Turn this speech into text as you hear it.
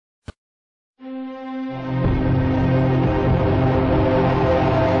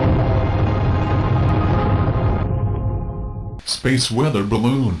space weather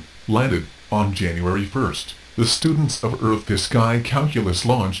balloon, landed on January 1st. The students of Earth-to-Sky Calculus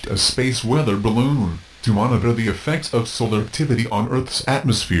launched a space weather balloon to monitor the effects of solar activity on Earth's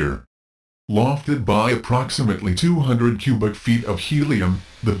atmosphere. Lofted by approximately 200 cubic feet of helium,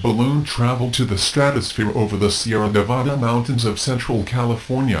 the balloon traveled to the stratosphere over the Sierra Nevada mountains of central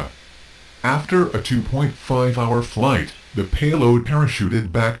California. After a 2.5-hour flight, the payload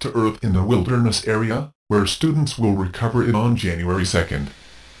parachuted back to Earth in the wilderness area, where students will recover it on January 2nd.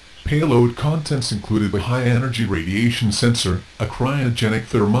 Payload contents included a high-energy radiation sensor, a cryogenic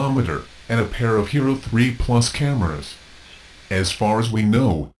thermometer, and a pair of Hero 3 Plus cameras. As far as we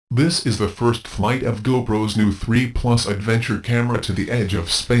know, this is the first flight of GoPro's new 3 Plus adventure camera to the edge of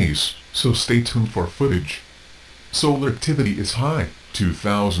space, so stay tuned for footage. Solar activity is high.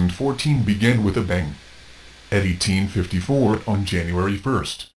 2014 began with a bang. At 1854 on January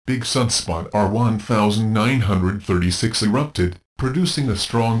 1st, big sunspot R1936 erupted, producing a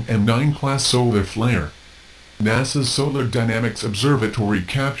strong M9-class solar flare. NASA's Solar Dynamics Observatory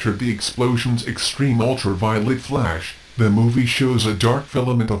captured the explosion's extreme ultraviolet flash. The movie shows a dark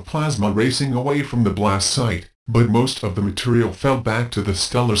filament of plasma racing away from the blast site, but most of the material fell back to the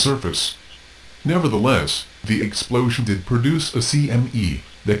stellar surface. Nevertheless, the explosion did produce a CME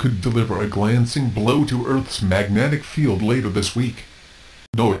that could deliver a glancing blow to Earth's magnetic field later this week.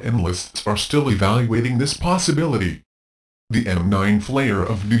 NOAA analysts are still evaluating this possibility. The M9 flare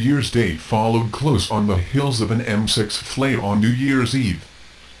of New Year's Day followed close on the heels of an M6 flare on New Year's Eve.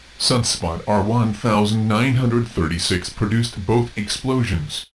 Sunspot R1936 produced both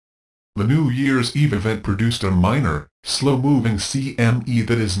explosions. The New Year's Eve event produced a minor, slow-moving CME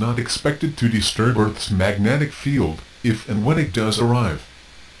that is not expected to disturb Earth's magnetic field, if and when it does arrive.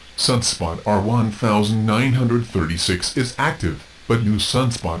 Sunspot R1936 is active, but new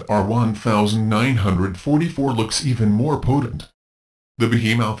sunspot R1944 looks even more potent. The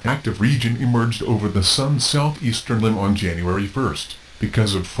behemoth active region emerged over the Sun's southeastern limb on January 1st.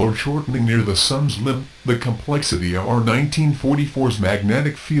 Because of foreshortening near the Sun's limb, the complexity of R1944's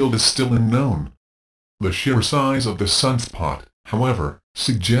magnetic field is still unknown. The sheer size of the sunspot, however,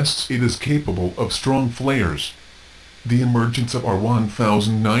 suggests it is capable of strong flares. The emergence of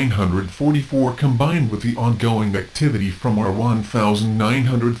R1944 combined with the ongoing activity from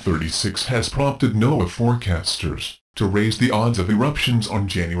R1936 has prompted NOAA forecasters to raise the odds of eruptions on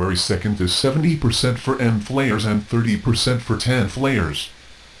January 2nd to 70% for M flares and 30% for 10 flares.